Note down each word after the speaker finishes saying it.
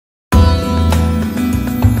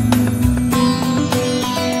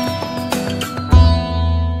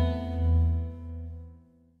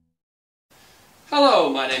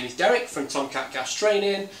name is Derek from Tomcat Gas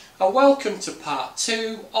Training and welcome to part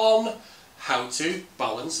 2 on how to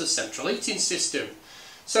balance a central heating system.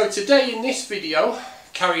 So today in this video,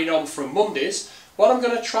 carrying on from Monday's, what I'm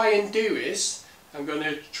going to try and do is I'm going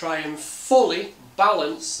to try and fully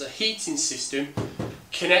balance the heating system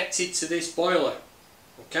connected to this boiler.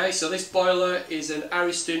 Okay, so this boiler is an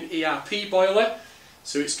Ariston ERP boiler,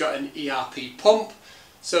 so it's got an ERP pump.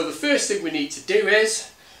 So the first thing we need to do is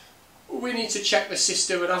we need to check the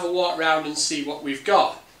system and have a walk around and see what we've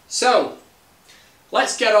got. So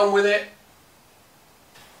let's get on with it.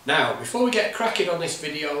 Now, before we get cracking on this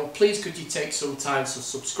video, please could you take some time to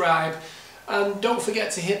subscribe and don't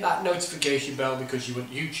forget to hit that notification bell because you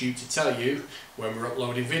want YouTube to tell you when we're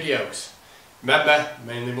uploading videos. Remember,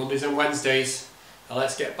 mainly Mondays and Wednesdays. Now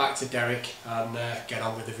let's get back to Derek and get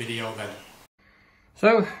on with the video then.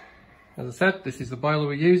 So, as I said, this is the boiler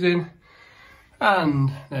we're using.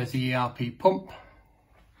 And there's the ERP pump.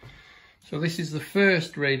 So this is the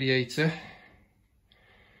first radiator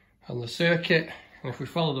on the circuit, and if we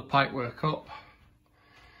follow the pipework up,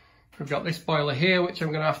 we've got this boiler here which I'm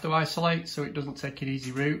going to have to isolate so it doesn't take an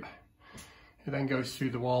easy route. It then goes through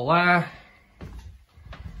the wall there,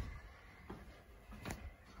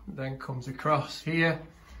 then comes across here,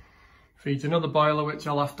 feeds another boiler which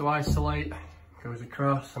I'll have to isolate, goes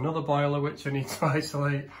across another boiler which I need to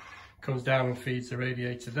isolate, comes down and feeds the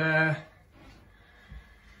radiator there.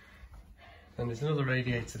 Then there's another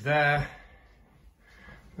radiator there.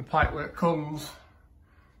 The pipework comes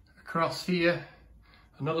across here,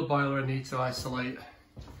 another boiler I need to isolate.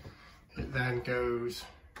 It then goes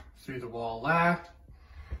through the wall there.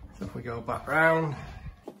 So if we go back round,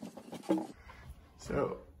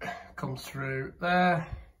 so it comes through there,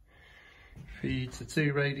 feeds the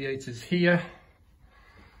two radiators here,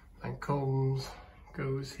 then goes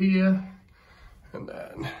here, and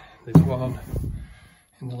then there's one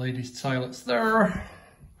in the ladies' toilets there,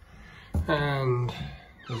 and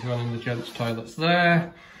there's one in the gents' toilets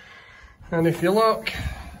there. And if you look,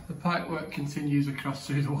 the pipework continues across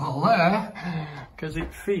through the wall there because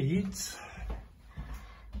it feeds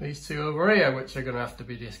these two over here, which are going to have to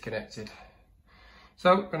be disconnected.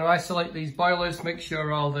 So I'm going to isolate these boilers, make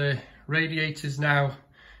sure all the radiators now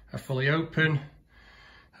are fully open,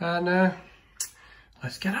 and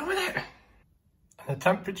let's get on with it. And the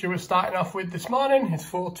temperature we're starting off with this morning is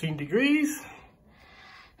 14 degrees.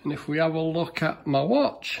 And if we have a look at my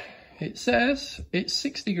watch, it says it's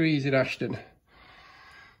 6 degrees in Ashton.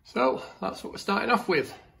 So that's what we're starting off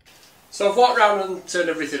with. So I've walked around and turned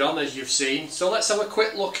everything on as you've seen. So let's have a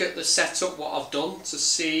quick look at the setup, what I've done to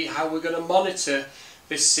see how we're going to monitor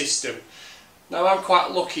this system. Now I'm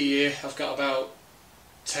quite lucky here. I've got about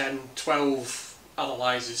 10, 12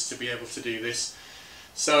 analyzers to be able to do this.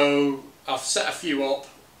 So I've set a few up,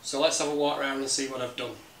 so let's have a walk around and see what I've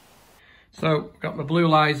done. So got my Blue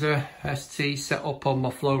Laser ST set up on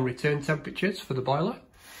my flow and return temperatures for the boiler,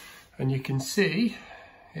 and you can see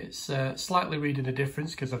it's slightly reading a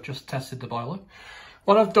difference because I've just tested the boiler.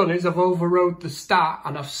 What I've done is I've overrode the start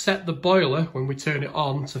and I've set the boiler when we turn it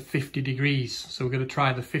on to 50 degrees. So we're going to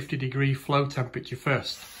try the 50 degree flow temperature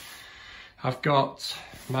first. I've got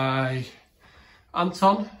my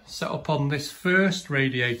Anton set up on this first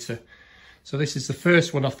radiator. So this is the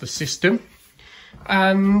first one off the system,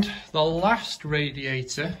 and the last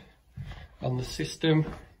radiator on the system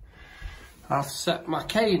I've set my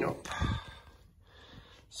cane up.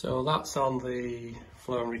 So that's on the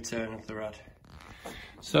flow and return of the rad.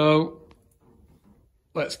 So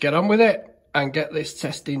let's get on with it and get this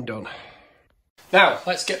testing done. Now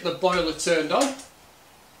let's get the boiler turned on.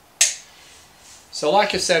 So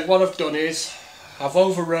like I said, what I've done is I've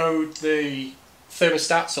overrode the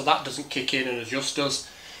thermostat so that doesn't kick in and adjust us.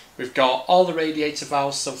 We've got all the radiator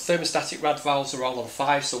valves, so thermostatic rad valves are all on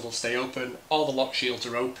 5 so they'll stay open. All the lock shields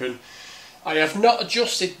are open. I have not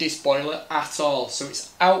adjusted this boiler at all, so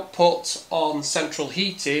its output on central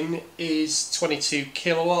heating is 22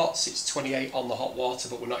 kilowatts. It's 28 on the hot water,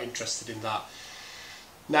 but we're not interested in that.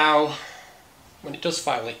 Now, when it does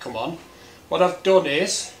finally come on, what I've done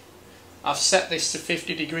is I've set this to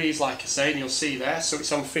 50 degrees like I say, and you'll see there, so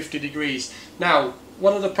it's on 50 degrees. Now,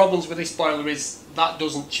 one of the problems with this boiler is that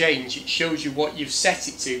doesn't change. It shows you what you've set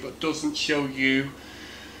it to, but doesn't show you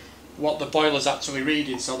what the boiler's actually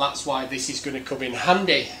reading, so that's why this is going to come in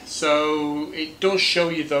handy. So it does show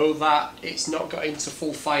you though that it's not got into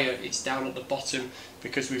full fire, it's down at the bottom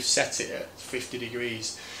because we've set it at 50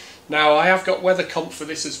 degrees. Now I have got weather comp for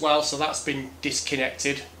this as well, so that's been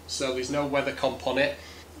disconnected, so there's no weather comp on it.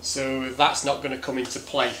 So that's not going to come into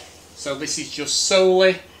play. So this is just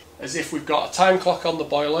solely as if we've got a time clock on the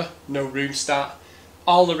boiler, no room start,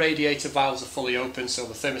 all the radiator valves are fully open, so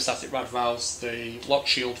the thermostatic rad valves, the lock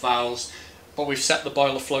shield valves, but we've set the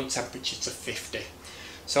boiler flow temperature to 50.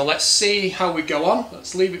 So let's see how we go on.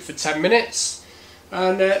 Let's leave it for 10 minutes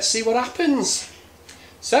and see what happens.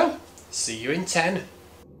 So, see you in 10.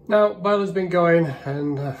 Now, boiler's been going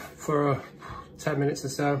and for 10 minutes or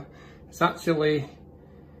so. It's actually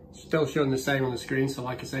still showing the same on the screen, so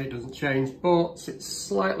like I say, it doesn't change, but it's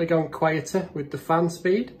slightly gone quieter with the fan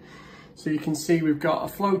speed. So you can see we've got a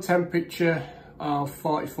flow temperature of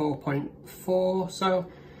 44.4 so,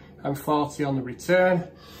 and 40 on the return.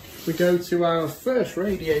 If we go to our first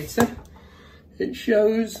radiator, it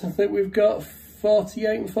shows that we've got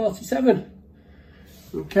 48 and 47.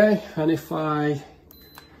 Okay, and if I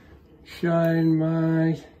shine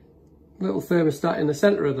my little thermostat in the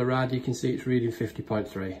centre of the rad, you can see it's reading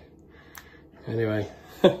 50.3. Anyway,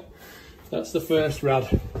 that's the first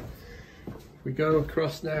rad. We go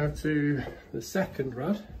across now to the second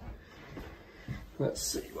rad. Let's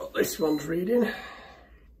see what this one's reading.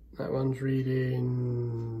 That one's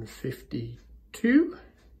reading 52.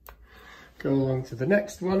 Go along to the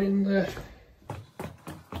next one in the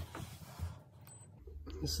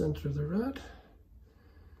centre of the rad.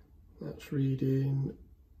 That's reading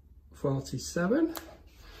 47.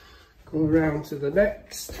 Go around to the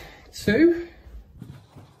next two.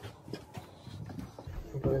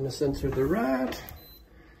 Go in the centre of the rad.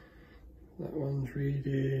 That one's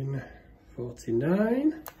reading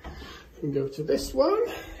 49. And go to this one.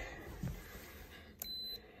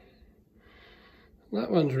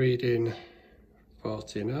 That one's reading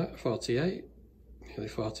 49, 48, nearly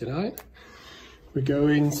 49. We go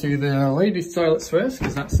into the ladies' toilets first,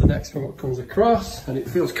 because that's the next one that comes across, and it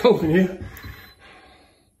feels cold in here.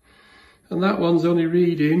 And that one's only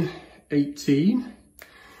reading 18.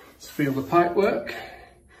 Let's feel the pipe work.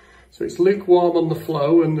 So it's lukewarm on the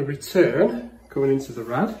flow and the return going into the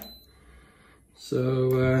rad.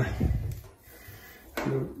 So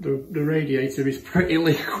the radiator is pretty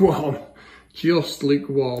lukewarm, just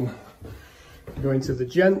lukewarm. Going to the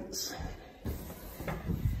gents.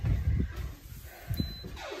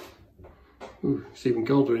 Ooh, it's even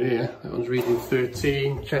colder in here. That one's reading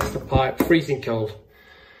 13, chest of pipe, freezing cold.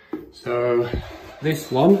 So this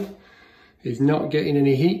one is not getting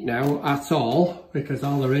any heat now at all because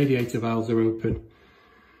all the radiator valves are open.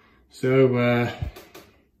 So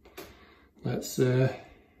let's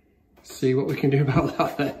see what we can do about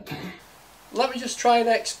that then. Let me just try and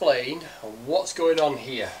explain what's going on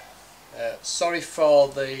here. Sorry for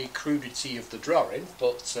the crudity of the drawing,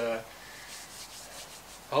 but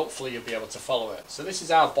hopefully you'll be able to follow it. So this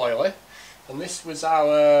is our boiler, and this was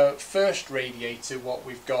our first radiator what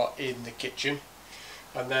we've got in the kitchen.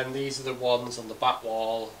 And then these are the ones on the back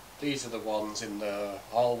wall, these are the ones in the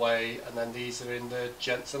hallway, and then these are in the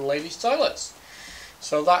gents and ladies toilets.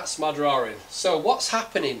 So that's my drawing. So what's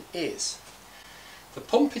happening is the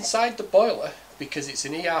pump inside the boiler, because it's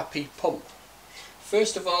an ERP pump,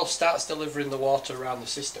 first of all starts delivering the water around the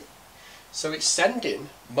system. So it's sending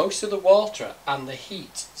most of the water and the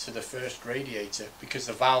heat to the first radiator because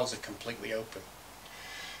the valves are completely open.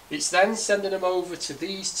 It's then sending them over to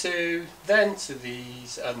these two, then to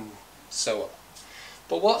these, and so on.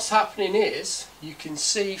 But what's happening is, you can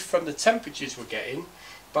see from the temperatures we're getting,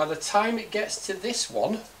 by the time it gets to this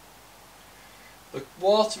one, the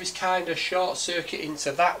water is kind of short-circuiting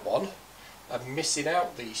to that one and missing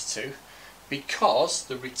out these two because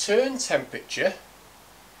the return temperature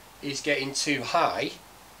is getting too high,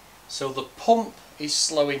 so the pump is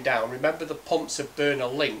slowing down. Remember, the pumps are burner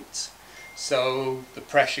linked. So the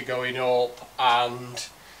pressure going up and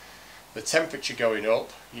the temperature going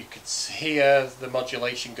up, you could hear the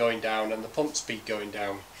modulation going down and the pump speed going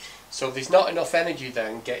down. So there's not enough energy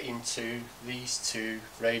then getting to these two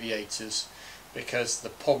radiators because the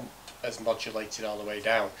pump has modulated all the way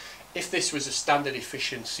down. If this was a standard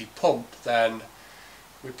efficiency pump, then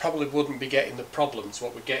we probably wouldn't be getting the problems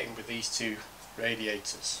what we're getting with these two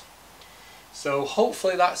radiators. So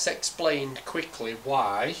hopefully that's explained quickly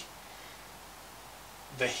why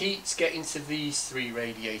the heat's getting to these three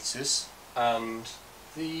radiators and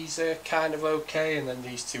these are kind of okay and then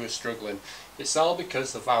these two are struggling. It's all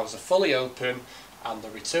because the valves are fully open and the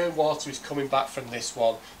return water is coming back from this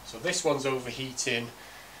one. So this one's overheating,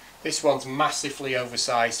 this one's massively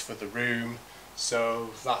oversized for the room,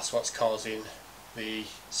 so that's what's causing the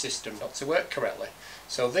system not to work correctly.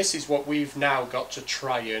 So this is what we've now got to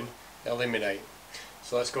try and eliminate.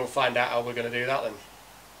 So let's go and find out how we're going to do that then.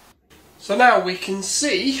 So now we can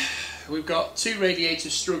see we've got two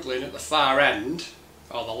radiators struggling at the far end,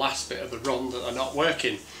 or the last bit of the run that are not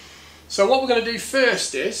working. So what we're going to do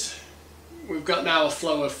first is, we've got now a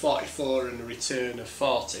flow of 44 and a return of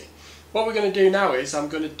 40. What we're going to do now is I'm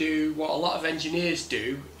going to do what a lot of engineers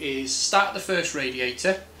do, is start the first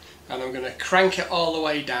radiator and I'm going to crank it all the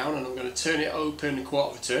way down and I'm going to turn it open a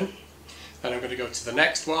quarter of a turn. Then I'm going to go to the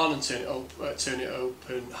next one and turn it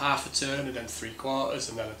open half a turn and then 3/4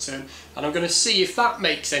 and then a turn. And I'm going to see if that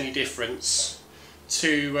makes any difference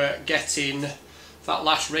to getting that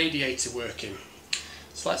last radiator working.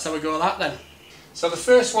 So let's have a go at that then. So the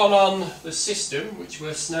first one on the system, which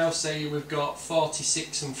we're now saying we've got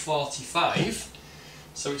 46 and 45,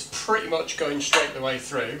 so it's pretty much going straight the way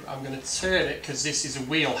through. I'm going to turn it, because this is a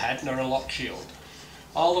wheel head, not a lock shield,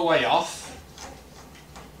 all the way off.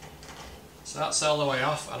 So that's all the way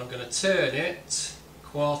off, and I'm going to turn it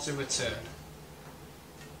quarter of a turn.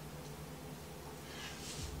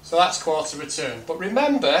 So that's quarter of a turn. But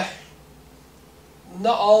remember,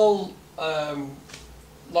 not all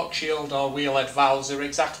lock shield or wheel head valves are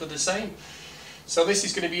exactly the same. So this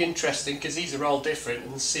is going to be interesting because these are all different,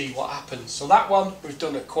 and see what happens. So that one we've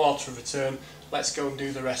done a quarter of a turn. Let's go and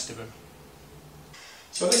do the rest of them.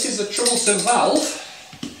 So this is a troublesome valve.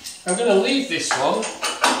 I'm going to leave this one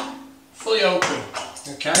fully open.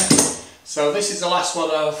 Okay, so this is the last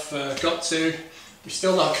one I've got to. We've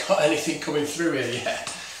still not got anything coming through here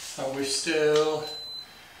yet, and we've still,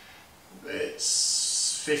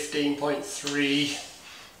 it's 15.3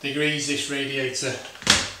 degrees this radiator,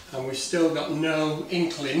 and we've still got no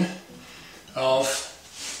inkling of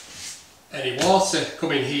any water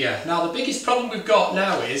coming here. Now the biggest problem we've got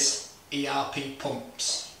now is ERP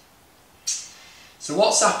pumps. So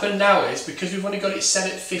what's happened now is, because we've only got it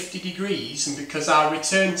set at 50 degrees and because our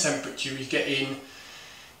return temperature is getting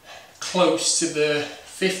close to the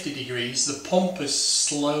 50 degrees, the pump has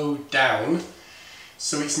slowed down,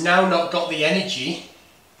 so it's now not got the energy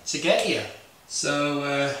to get here.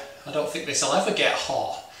 So I don't think this will ever get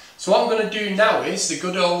hot. So what I'm going to do now is the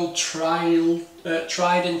good old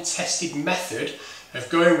tried and tested method of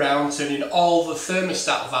going around turning all the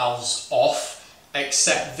thermostat valves off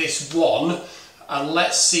except this one, and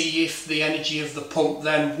let's see if the energy of the pump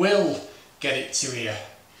then will get it to here.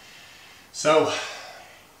 So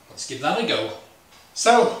let's give that a go.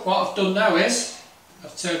 So what I've done now is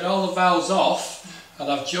I've turned all the valves off, and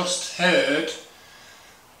I've just heard,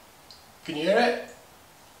 can you hear it?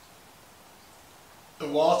 The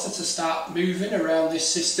water to start moving around this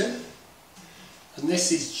system, and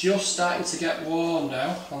this is just starting to get warm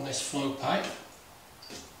now on this flow pipe,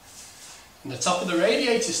 and the top of the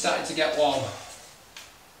radiator is starting to get warm.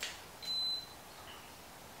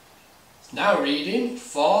 It's now reading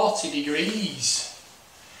 40 degrees.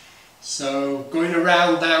 So going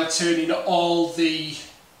around now turning all the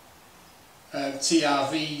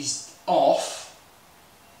TRVs off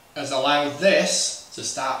has allowed this to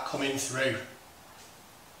start coming through.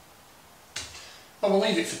 Well, we'll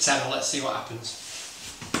leave it for 10 and let's see what happens.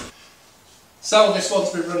 So this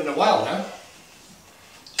one's been running a while now.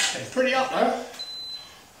 It's getting pretty hot now.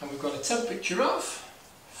 And we've got a temperature of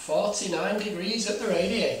 49 degrees at the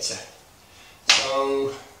radiator.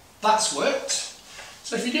 So that's worked.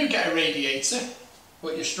 So if you do get a radiator,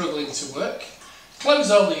 but you're struggling to work,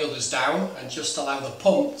 close all the others down and just allow the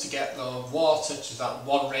pump to get the water to that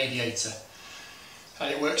one radiator.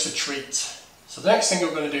 And it works a treat. So the next thing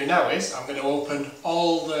we're going to do now is I'm going to open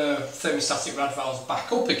all the thermostatic rad valves back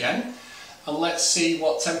up again, and let's see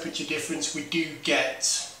what temperature difference we do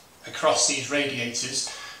get across these radiators,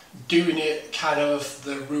 doing it kind of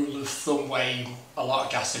the rule of thumb way a lot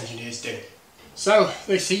of gas engineers do. So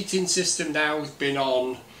this heating system now has been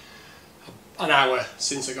on an hour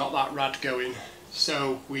since I got that rad going.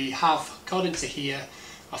 So we have, according to here,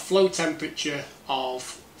 a flow temperature of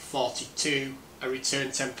 42, a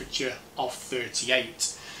return temperature of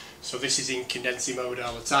 38. So this is in condensing mode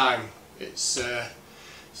all the time. It's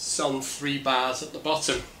on 3 bars at the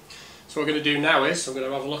bottom. So what we're going to do now is I'm going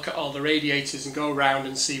to have a look at all the radiators and go around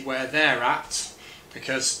and see where they're at,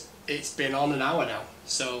 because it's been on an hour now.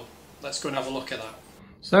 So let's go and have a look at that.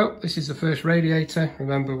 So this is the first radiator.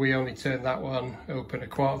 Remember, we only turned that one open a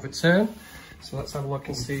quarter of a turn. So let's have a look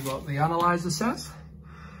and see what the analyzer says.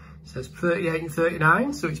 It says 38 and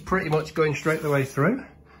 39, so it's pretty much going straight the way through.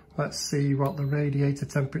 Let's see what the radiator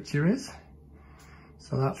temperature is.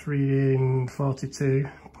 So that's reading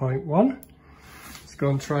 42.1. Let's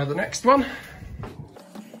go and try the next one.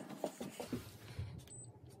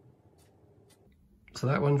 So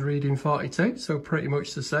that one's reading 42, so pretty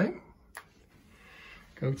much the same.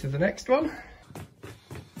 Go to the next one.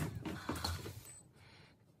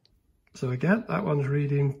 So again, that one's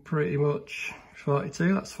reading pretty much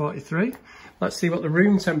 42, that's 43. Let's see what the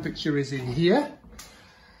room temperature is in here.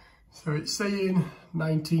 So it's saying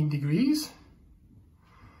 19 degrees.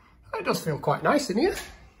 It does feel quite nice in here.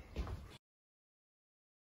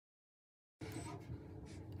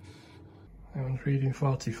 That one's reading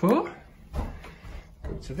 44. Go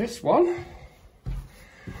to this one.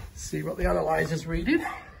 See what the analyzer's reading.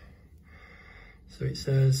 So it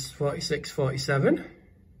says 46, 47.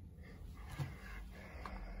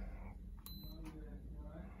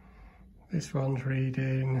 This one's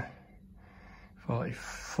reading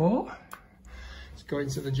 44. Let's go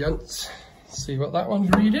into the gents, see what that one's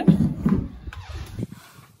reading.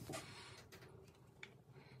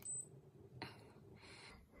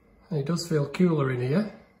 And it does feel cooler in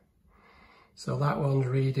here. So that one's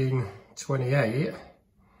reading 28.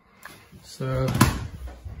 So,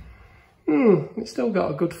 it's still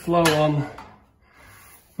got a good flow on,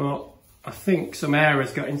 but I think some air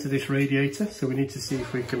has got into this radiator, so we need to see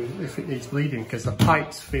if it needs bleeding, because the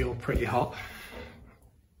pipes feel pretty hot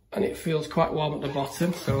and it feels quite warm at the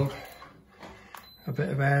bottom, so a bit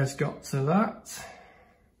of air's got to that.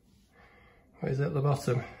 What is it at the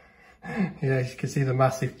bottom? Yeah, you can see the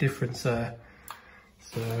massive difference there.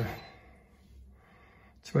 So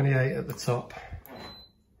 28 at the top.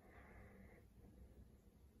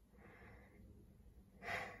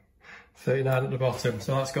 39 at the bottom,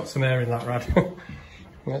 so that's got some air in that rad.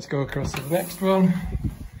 Let's go across to the next one.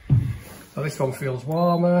 So this one feels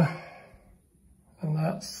warmer, and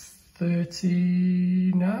that's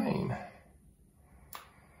 39.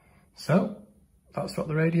 So that's what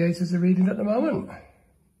the radiators are reading at the moment.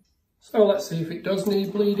 So let's see if it does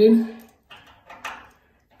need bleeding.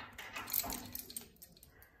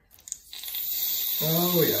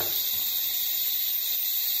 Oh yeah.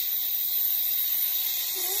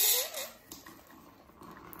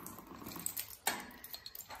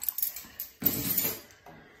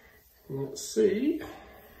 Let's see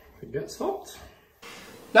if it gets hot.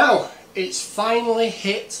 Now, it's finally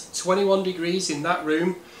hit 21 degrees in that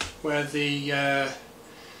room where the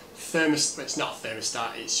thermostat, it's not a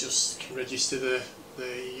thermostat, it's just can register the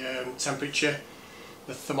temperature,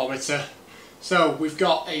 the thermometer. So we've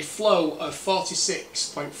got a flow of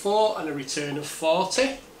 46.4 and a return of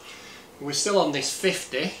 40. We're still on this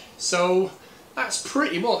 50, so that's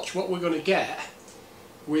pretty much what we're going to get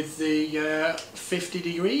with the 50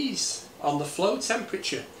 degrees on the flow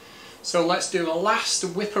temperature. So let's do a last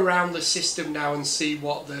whip around the system now and see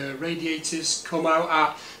what the radiators come out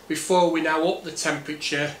at before we now up the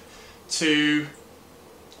temperature to,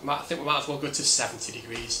 I think we might as well go to 70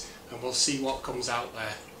 degrees and we'll see what comes out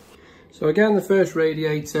there. So again, the first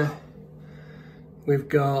radiator, we've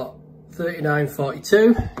got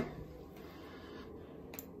 39.42.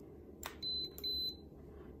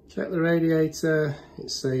 Check the radiator,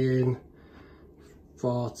 it's saying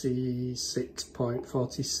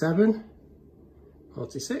 46.47,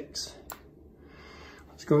 46.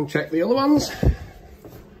 Let's go and check the other ones.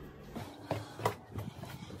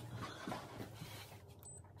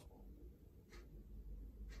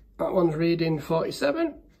 That one's reading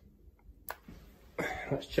 47.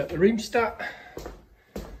 Let's check the room stat.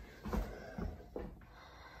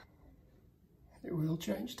 It will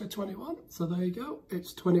change to 21, so there you go,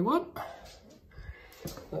 it's 21.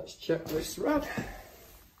 Let's check this rad.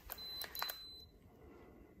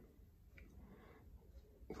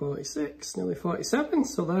 46, nearly 47,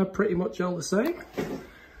 so they're pretty much all the same.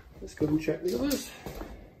 Let's go and check the others.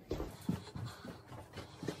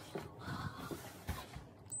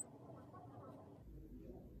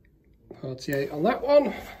 .48 on that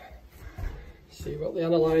one. See what the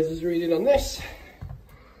analyzer's reading on this.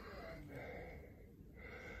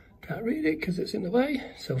 Can't read it because it's in the way,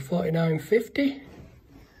 so 49.50.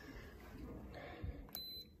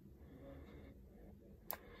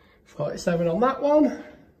 47 on that one.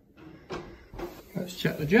 Let's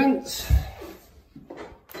check the gents.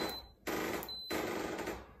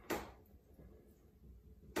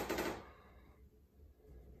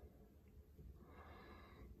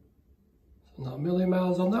 Not a million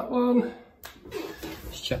miles on that one.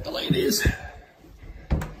 Let's check the ladies.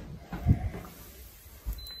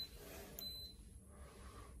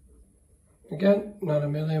 Again, not a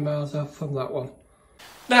million miles off from that one.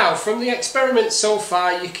 Now, from the experiment so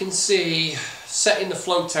far, you can see setting the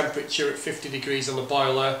flow temperature at 50 degrees on the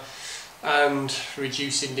boiler and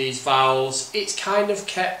reducing these valves, it's kind of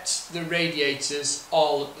kept the radiators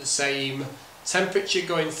all at the same temperature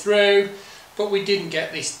going through, but we didn't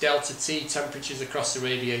get this delta T temperatures across the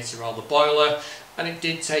radiator or the boiler, and it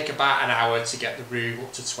did take about an hour to get the room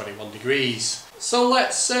up to 21 degrees. So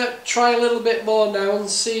let's try a little bit more now and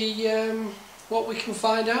see what we can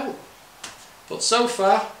find out. But so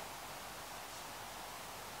far,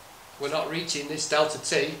 we're not reaching this delta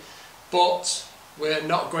T, but We're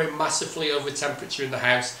not going massively over temperature in the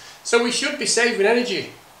house, so we should be saving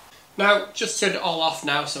energy. Now, just turned it all off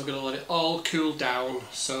now, so I'm going to let it all cool down.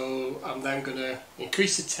 So I'm then going to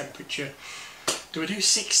increase the temperature. Do I do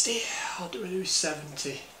 60 or do I do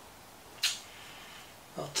 70?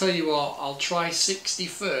 I'll tell you what, I'll try 60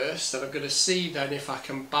 first, and I'm going to see then if I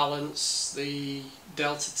can balance the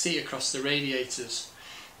delta T across the radiators.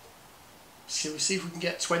 Shall we see if we can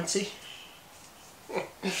get 20?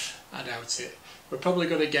 I doubt it. We're probably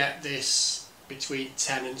going to get this between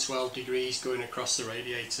 10 and 12 degrees going across the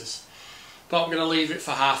radiators. But I'm going to leave it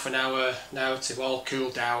for half an hour now to all cool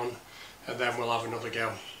down, and then we'll have another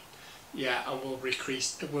go. Yeah, and we'll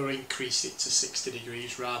increase it to 60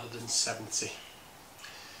 degrees rather than 70.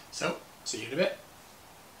 So, see you in a bit.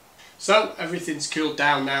 So, everything's cooled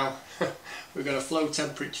down now. We've got a flow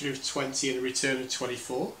temperature of 20 and a return of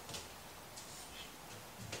 24.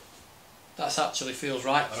 That actually feels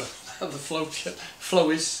right though. The flow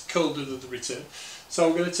is colder than the return. So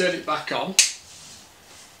I'm going to turn it back on.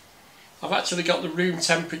 I've actually got the room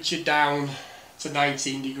temperature down to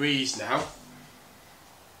 19 degrees now.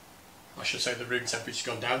 I should say the room temperature's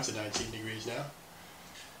gone down to 19 degrees now.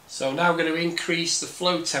 So now I'm going to increase the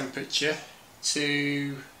flow temperature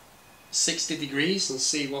to 60 degrees and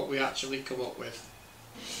see what we actually come up with.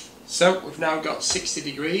 So we've now got 60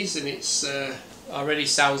 degrees, and it's already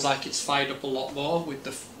sounds like it's fired up a lot more with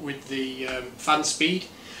the fan speed.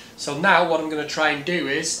 So now what I'm going to try and do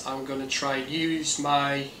is I'm going to try and use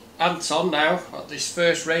my Anton now at this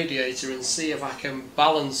first radiator and see if I can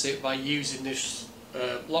balance it by using this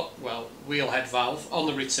wheel head valve on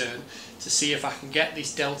the return to see if I can get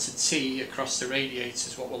this delta T across the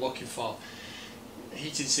radiators, what we're looking for.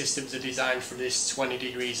 Heating systems are designed for this 20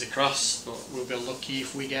 degrees across, but we'll be lucky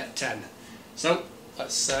if we get 10. So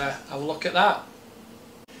let's have a look at that.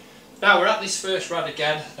 Now we're at this first rad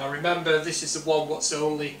again. Now remember, this is the one what's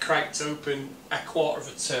only cranked open a quarter of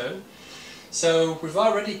a turn. So we've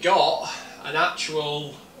already got an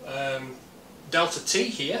actual delta T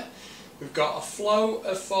here. We've got a flow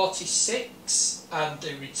of 46 and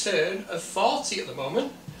a return of 40 at the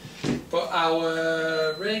moment. But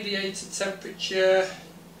our radiator temperature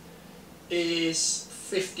is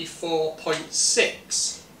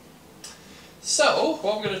 54.6. So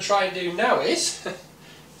what I'm going to try and do now is,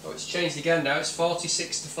 oh, it's changed again now, it's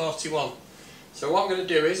 46 to 41. So what I'm going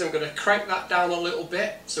to do is I'm going to crank that down a little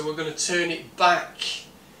bit, so we're going to turn it back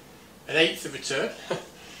an eighth of a turn.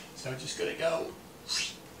 So I'm just going to go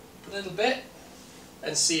a little bit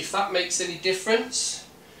and see if that makes any difference,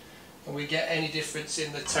 and we get any difference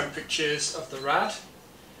in the temperatures of the rad.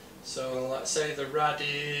 So let's say the rad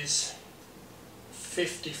is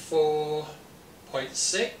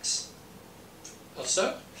 54.6 or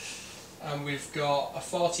so, and we've got a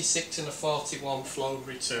 46 and a 41 flow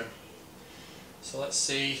return. So let's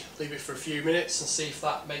see, leave it for a few minutes and see if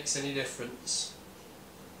that makes any difference.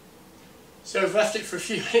 So we've left it for a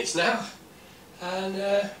few minutes now,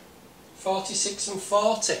 and 46 and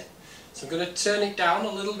 40. So I'm going to turn it down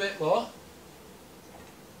a little bit more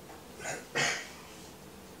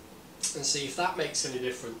and see if that makes any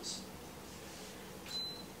difference.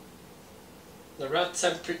 The rad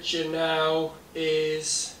temperature now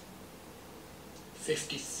is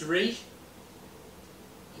 53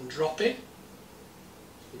 and dropping.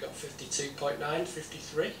 We've got 52.9,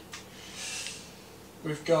 53.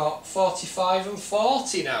 We've got 45 and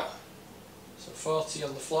 40 now. So 40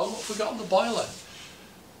 on the flow. What have we got on the boiler?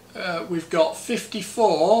 We've got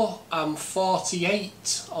 54 and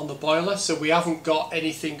 48 on the boiler, so we haven't got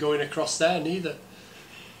anything going across there neither.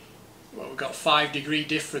 Well, we've got 5 degree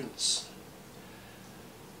difference,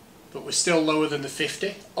 but we're still lower than the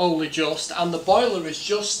 50, only just, and the boiler has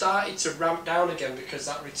just started to ramp down again because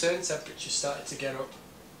that return temperature started to get up.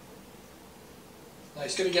 Now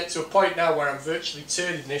it's going to get to a point now where I'm virtually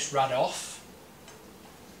turning this rad off,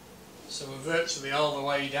 so we're virtually all the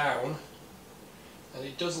way down. And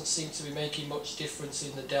it doesn't seem to be making much difference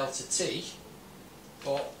in the delta T,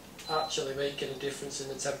 but actually making a difference in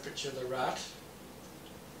the temperature of the rad.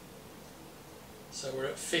 So we're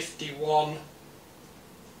at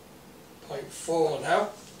 51.4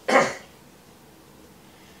 now,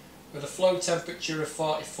 with a flow temperature of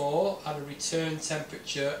 44 and a return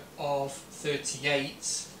temperature of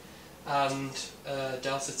 38 and a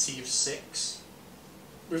delta T of 6.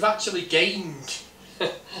 We've actually gained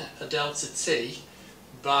a delta T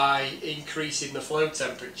by increasing the flow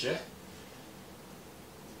temperature.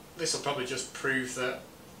 This will probably just prove that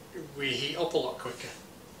we heat up a lot quicker.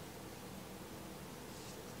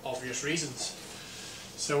 Obvious reasons.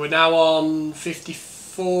 So we're now on 55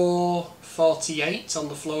 448 on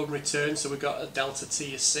the flow and return, so we got a delta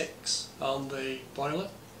T of 6 on the boiler.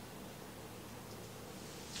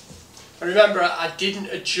 And remember, I didn't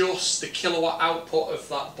adjust the kilowatt output of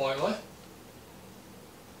that boiler.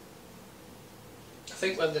 I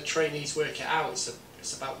think when the trainees work it out,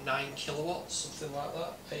 it's about 9 kilowatts, something like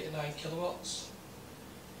that, 8 or 9 kilowatts.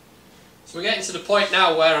 So we're getting to the point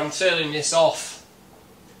now where I'm turning this off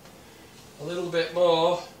a little bit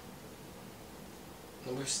more,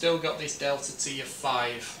 and we've still got this delta T of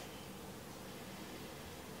 5.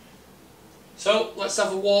 So let's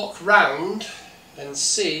have a walk round and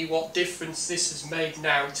see what difference this has made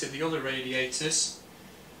now to the other radiators,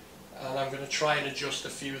 and I'm going to try and adjust a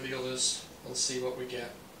few of the others and see what we get.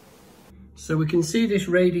 So we can see this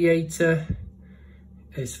radiator,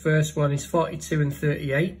 its first one is 42 and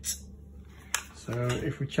 38. So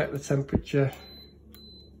if we check the temperature,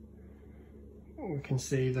 we can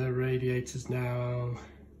see the radiator's now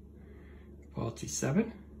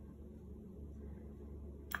 47.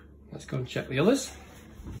 Let's go and check the others.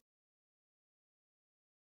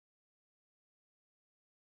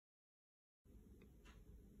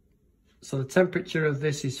 So the temperature of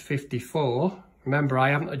this is 54. Remember, I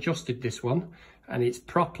haven't adjusted this one, and it's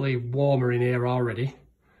properly warmer in here already.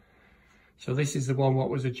 So this is the one what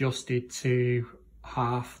was adjusted to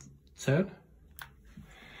half turn.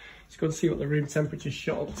 Let's go and see what the room temperature's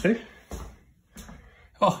shot up to.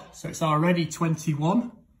 Oh, so it's already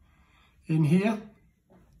 21 in here.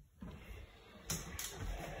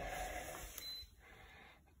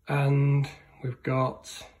 And we've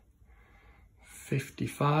got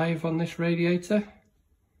 55 on this radiator.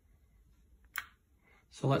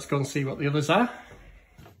 So let's go and see what the others are.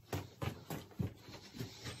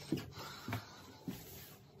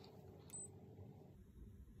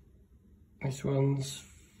 This one's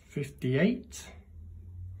 58,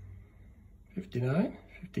 59,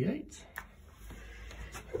 58.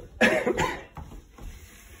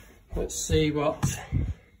 Let's see what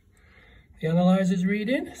the analyzer's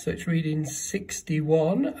reading. So it's reading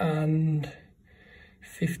 61 and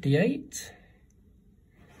 58.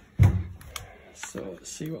 So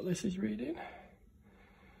let's see what this is reading.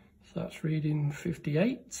 So that's reading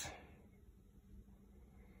 58.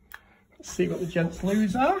 Let's see what the gents'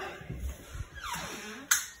 loos are.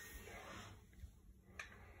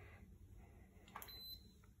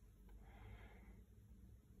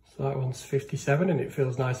 So that one's 57 and it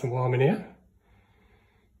feels nice and warm in here.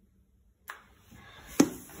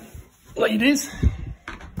 Ladies.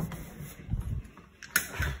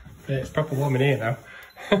 Yeah, it's proper warm in here now.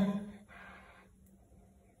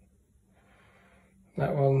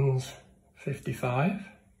 That one's 55.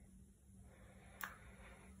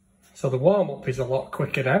 So the warm-up is a lot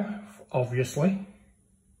quicker now, obviously.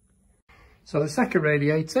 So the second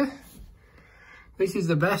radiator, this is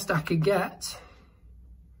the best I could get.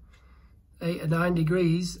 8 or 9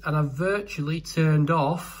 degrees, and I've virtually turned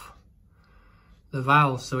off the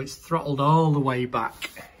valve, so it's throttled all the way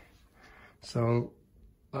back. So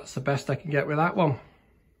that's the best I can get with that one.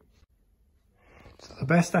 So the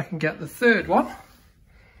best I can get, the third one,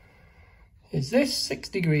 is this, 6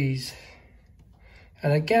 degrees.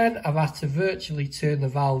 And again, I've had to virtually turn the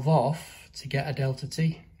valve off to get a delta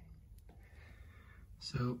T.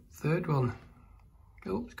 So third one,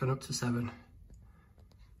 oh, it's gone up to 7.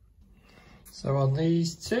 So on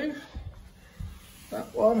these two,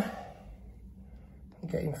 that one, I'm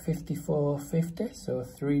getting 54.50, so a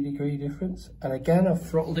 3 degree difference. And again, I've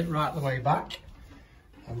throttled it right the way back.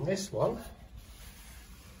 And this one,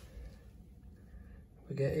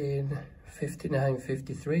 we're getting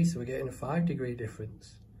 59.53, so we're getting a 5 degree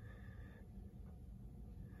difference.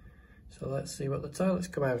 So let's see what the toilets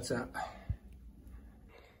come out at.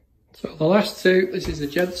 So the last two, this is the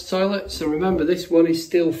gents' toilet. So remember, this one is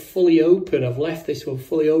still fully open. I've left this one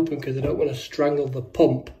fully open because I don't want to strangle the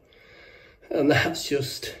pump. And that's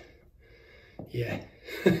just, yeah.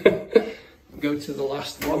 Go to the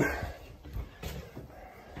last one.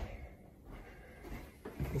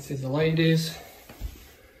 This is the ladies.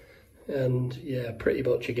 And yeah, pretty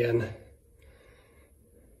much again.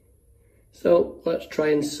 So let's try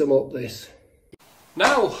and sum up this.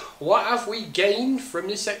 Now, what have we gained from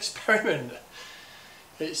this experiment?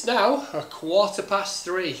 It's now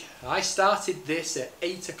 3:15. I started this at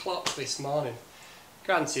 8 o'clock this morning.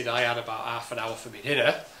 Granted, I had about half an hour for my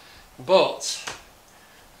dinner, but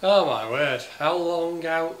oh my word, how long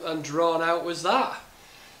out and drawn out was that?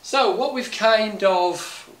 So what we've kind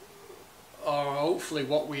of, or hopefully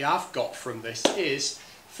what we have got from this is,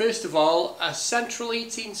 first of all, a central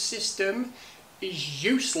heating system is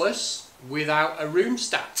useless without a room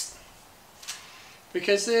stat.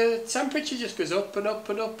 because the temperature just goes up and up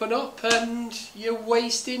and up and up, and you're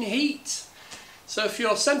wasting heat. So if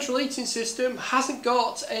your central heating system hasn't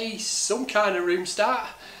got some kind of room start,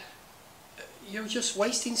 you're just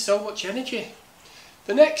wasting so much energy.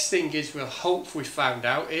 The next thing is, we'll hope we found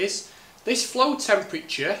out, is this flow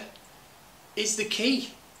temperature is the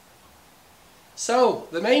key. So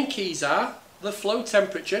the main keys are the flow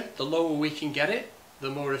temperature. The lower we can get it, the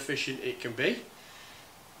more efficient it can be.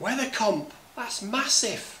 Weather comp, that's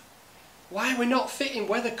massive. Why are we not fitting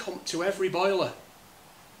weather comp to every boiler?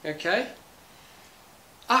 Okay.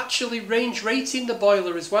 Actually range rating the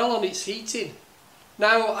boiler as well on its heating.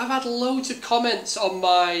 Now, I've had loads of comments on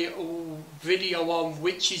my video on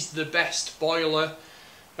which is the best boiler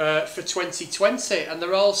for 2020, and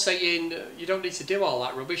they're all saying you don't need to do all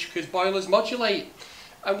that rubbish because boilers modulate.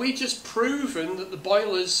 And we've just proven that the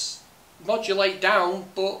boilers modulate down,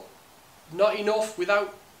 but not enough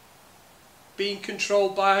without being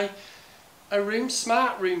controlled by a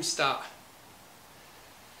smart room start.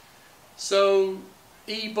 So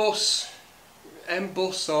E-bus,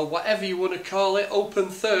 M-bus, or whatever you want to call it, open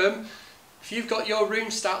therm, if you've got your room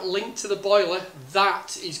start linked to the boiler,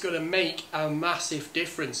 that is going to make a massive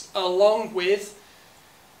difference, along with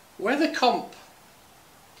weather comp.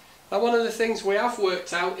 Now, one of the things we have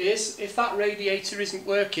worked out is, if that radiator isn't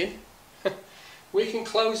working, we can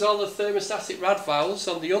close all the thermostatic rad valves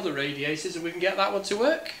on the other radiators and we can get that one to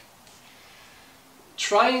work.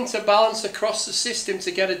 Trying to balance across the system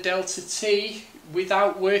to get a delta T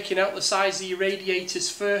without working out the size of your radiators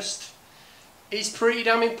first is pretty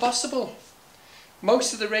damn impossible.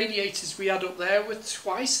 Most of the radiators we had up there were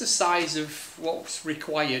twice the size of what's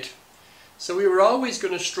required, so we were always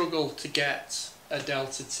going to struggle to get a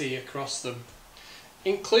delta T across them,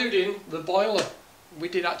 including the boiler. We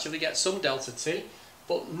did actually get some delta T,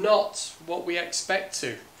 but not what we expect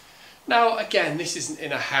to. Now again, this isn't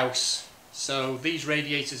in a house, so these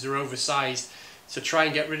radiators are oversized to try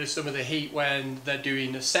and get rid of some of the heat when they're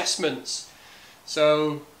doing assessments.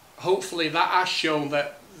 So hopefully that has shown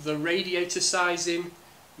that the radiator sizing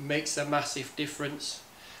makes a massive difference.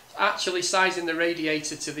 Actually sizing the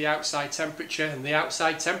radiator to the outside temperature, and the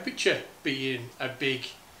outside temperature being a big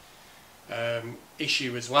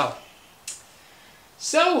issue as well.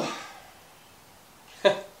 So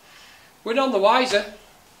we're none the wiser.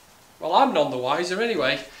 Well, I'm none the wiser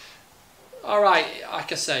anyway. Alright,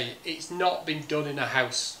 like I say, it's not been done in a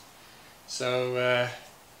house, so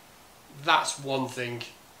that's one thing,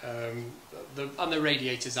 and the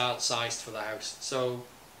radiators aren't sized for the house, so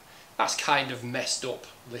that's kind of messed up,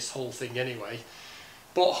 this whole thing anyway.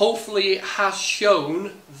 But hopefully it has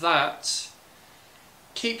shown that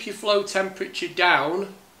keep your flow temperature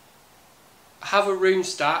down, have a room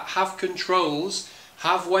start, have controls,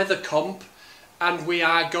 have weather comp, and we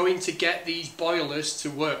are going to get these boilers to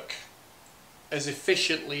work as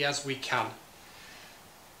efficiently as we can.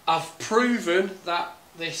 I've proven that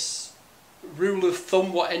this rule of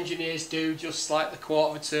thumb, what engineers do, just like the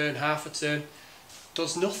quarter of a turn, half a turn,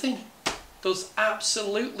 does nothing. Does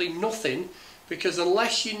absolutely nothing, because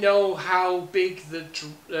unless you know how big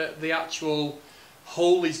the actual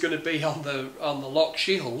hole is going to be on the lock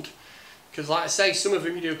shield, because like I say, some of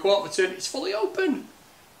them you do a quarter of a turn, it's fully open.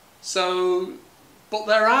 So, but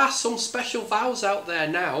there are some special valves out there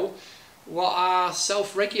now what are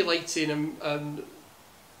self-regulating, and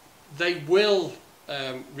they will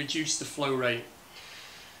reduce the flow rate,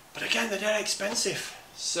 but again they're dead expensive.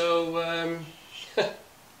 So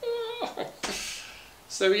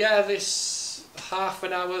so yeah, this half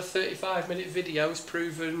an hour 35-minute video has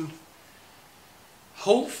proven,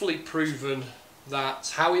 hopefully proven,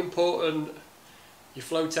 that how important your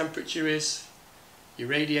flow temperature is, your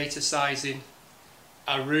radiator sizing,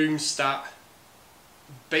 a room stat,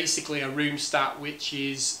 basically a room stat which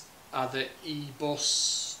is either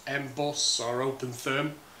E-bus, M-bus or open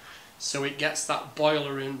therm, so it gets that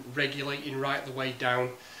boiler in regulating right the way down,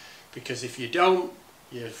 because if you don't,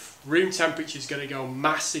 your room temperature is going to go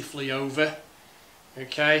massively over,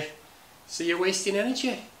 okay, so you're wasting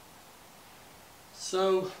energy.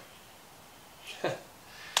 So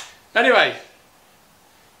anyway,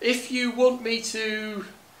 if you want me to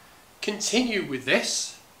continue with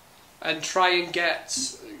this and try and get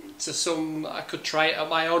to some, I could try it at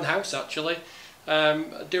my own house actually,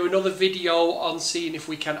 do another video on seeing if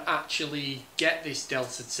we can actually get this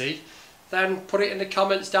delta T, then put it in the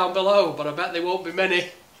comments down below, but I bet there won't be many.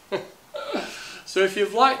 So if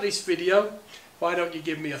you've liked this video, why don't you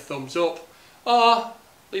give me a thumbs up, or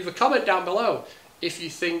leave a comment down below. If you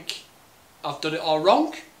think I've done it all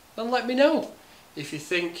wrong, then let me know. If you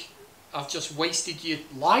think I've just wasted your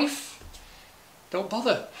life, don't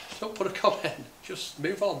bother. Don't put a comment. Just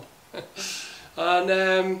move on.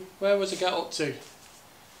 And where was I get up to?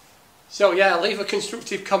 So yeah, leave a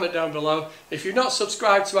constructive comment down below. If you're not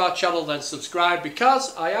subscribed to our channel, then subscribe,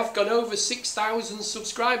 because I have gone over 6,000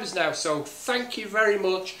 subscribers now. So thank you very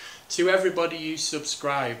much to everybody who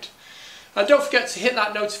subscribed. And don't forget to hit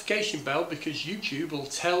that notification bell, because YouTube will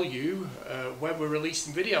tell you when we're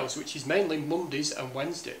releasing videos, which is mainly Mondays and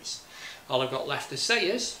Wednesdays. All I've got left to say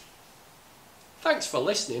is, thanks for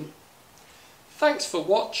listening, thanks for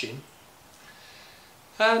watching,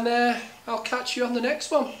 and I'll catch you on the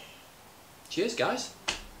next one. Cheers, guys.